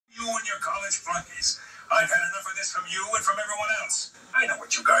you and from everyone else. I know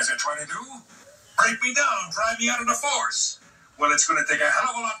what you guys are trying to do. Break me down, drive me out of the force. Well, it's going to take a hell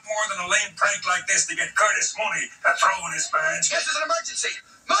of a lot more than a lame prank like this to get Curtis Mooney to throw in his badge. This is an emergency.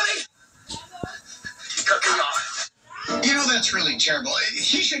 Money! Cut me off. You know, that's really terrible.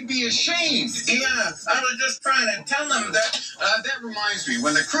 He should be ashamed. Yeah, I was just trying to tell them that. That reminds me,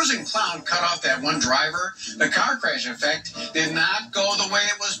 when the cruising clown cut off that one driver, the car crash effect did not go the way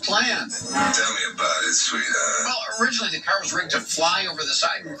it was planned. Tell me about it, sweetheart. Well, originally the car was rigged to fly over the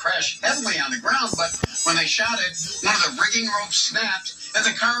side and crash heavily on the ground, but when they shot it, one of the rigging ropes snapped, and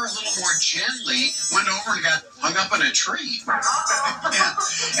the car a little more gently went over and got hung up in a tree.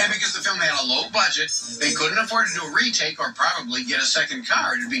 And because the film had a low budget, they couldn't afford to do a retake or probably get a second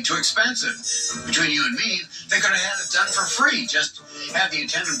car. It'd be too expensive. Between you and me, they could have had it done for free. Just have the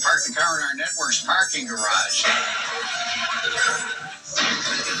attendant park the car in our network's parking garage.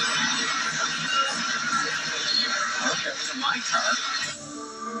 Okay, this is my car.